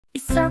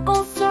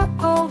Circle,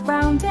 circle,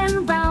 round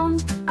and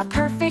round, a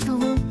perfect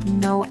loop,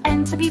 no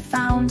end to be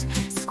found.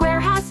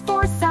 Square has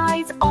four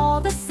sides, all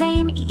the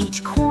same,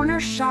 each corner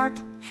sharp,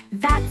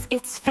 that's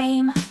its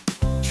fame.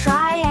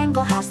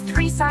 Triangle has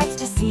three sides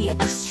to see,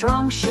 a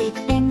strong shape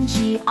in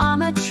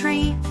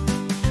geometry.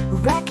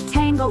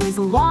 Rectangle is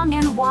long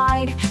and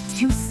wide,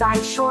 two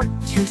sides short,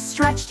 two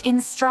stretched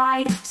in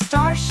stride.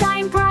 Stars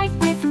shine bright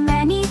with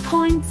many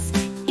points,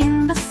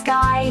 in the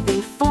sky they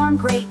form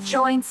great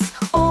joints.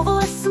 Oval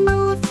is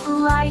smooth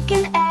like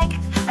an egg,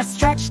 a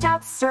stretched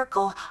out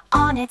circle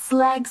on its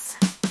legs.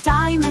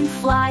 Diamond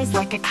flies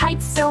like a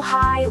kite so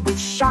high, with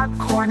sharp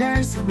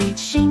corners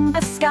reaching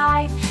the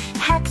sky.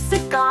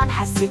 Hexagon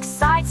has six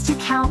sides to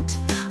count,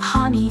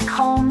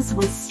 honeycombs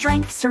with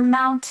strength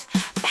surmount.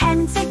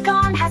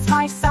 Pentagon has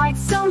five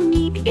sides so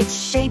neat, its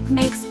shape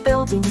makes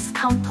buildings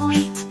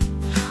complete.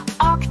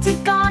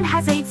 Octagon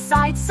has eight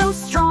sides so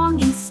strong,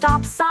 in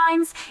stop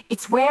signs,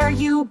 it's where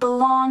you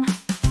belong.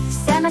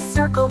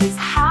 Semicircle is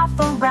half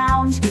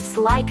around, it's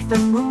like the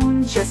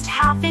moon, just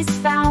half is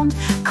found.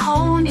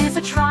 Cone is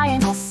a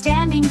triangle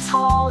standing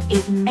tall,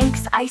 it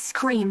makes ice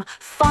cream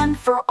fun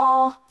for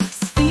all.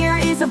 Sphere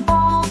is a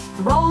ball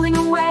rolling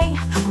away,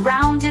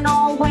 round in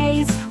all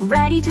ways,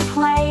 ready to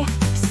play.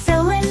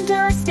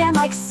 Cylinders stand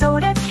like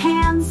soda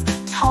cans,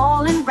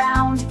 tall and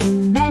round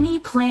in many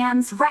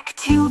plans.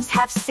 Rectangles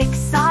have six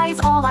sides,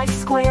 all like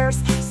squares,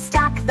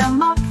 stack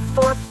them up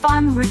for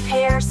fun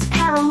repairs.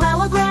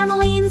 Parallelogram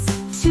leans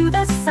to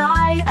the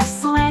side, a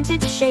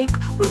slanted shape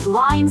with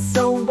lines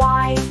so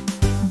wide.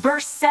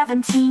 Verse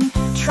 17,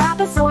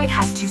 trapezoid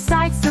has two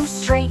sides so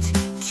straight,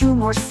 two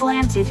more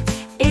slanted,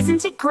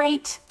 isn't it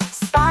great?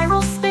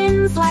 Spiral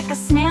spins like a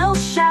snail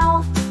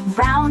shell,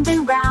 round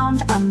and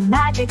round, a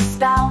magic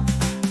spell.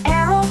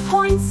 Arrow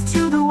points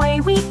to the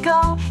way we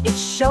go, it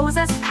shows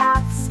us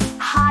paths,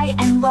 high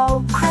and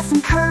low.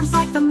 Crescent curves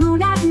like the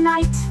moon at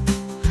night,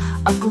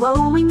 a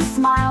glowing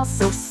smile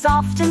so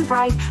soft and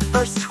bright.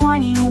 Verse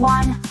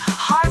 21,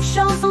 heart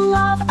shows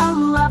love, a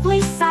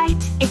lovely sight,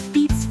 it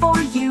beats for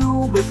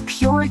you with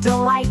pure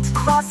delight.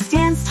 Cross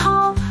stands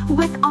tall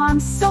with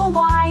arms so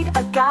wide,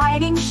 a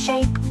guiding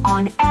shape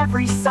on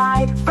every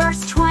side.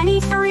 Verse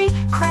 23,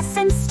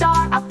 crescent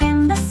star up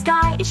in the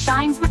sky, it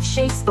shines with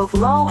shapes both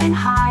low and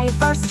high.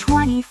 Verse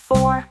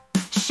 24,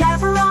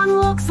 chevron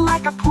looks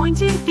like a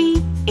pointed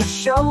V, it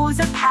shows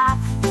a path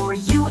for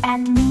you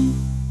and me.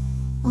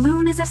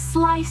 Lune is a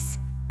slice,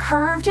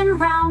 curved and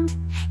round,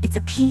 it's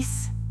a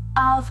piece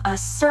of a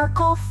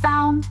circle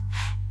found.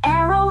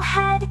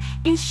 Arrowhead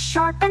is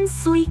sharp and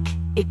sleek,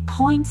 it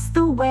points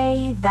the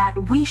way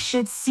that we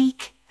should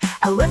seek.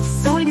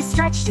 Ellipsoid is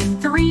stretched in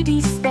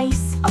 3D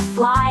space, a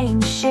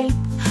flying shape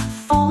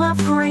full of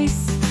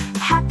grace.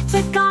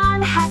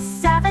 Heptagon has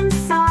seven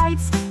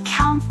sides,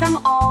 count them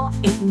all,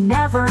 it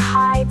never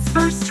hides.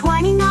 Verse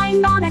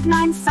 29, monoid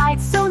nine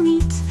sides so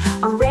neat,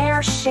 a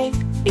rare shape,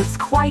 it's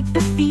quite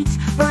the feat.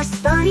 Verse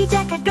 30,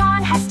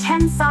 decagon has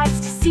 10 sides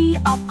to see,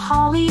 a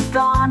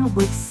polygon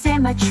with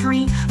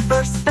symmetry.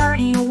 Verse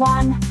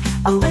 31,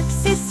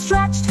 ellipse is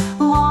stretched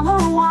long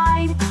or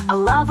wide, a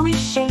lovely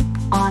shape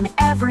on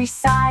every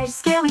side.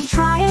 Scaly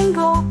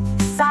triangle,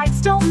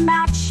 sides don't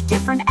match,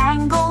 different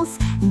angles,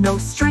 no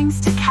strings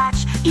to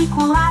catch.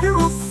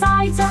 Equilateral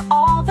sides are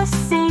all the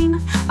same,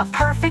 a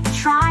perfect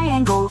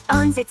triangle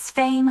earns its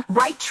fame.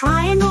 Right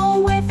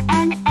triangle with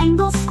an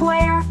angle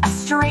square, a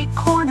straight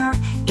corner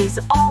is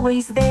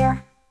always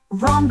there.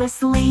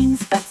 Rhombus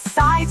leans, but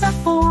sides are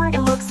four, it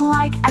looks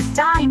like a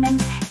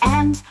diamond,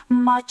 and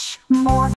much more.